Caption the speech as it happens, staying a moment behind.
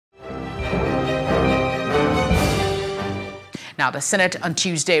Now, the Senate on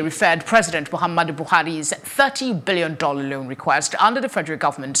Tuesday referred President Muhammadu Buhari's $30 billion loan request under the federal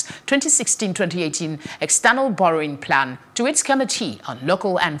government's 2016-2018 external borrowing plan to its committee on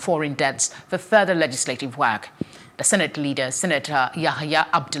local and foreign debts for further legislative work. The Senate leader, Senator Yahya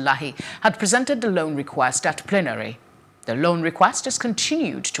Abdullahi, had presented the loan request at plenary. The loan request has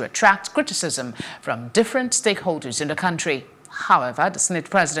continued to attract criticism from different stakeholders in the country. However, the Senate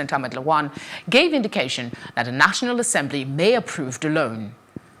President Ahmed Lawan gave indication that the National Assembly may approve the loan.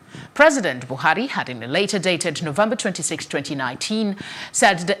 President Buhari had, in a later dated November 26, 2019,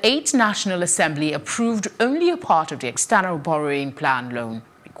 said the 8th National Assembly approved only a part of the external borrowing plan loan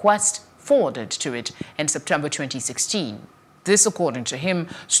request forwarded to it in September 2016. This, according to him,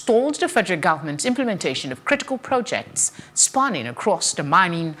 stalled the federal government's implementation of critical projects spanning across the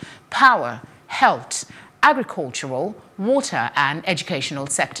mining, power, health, agricultural, water and educational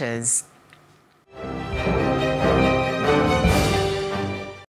sectors.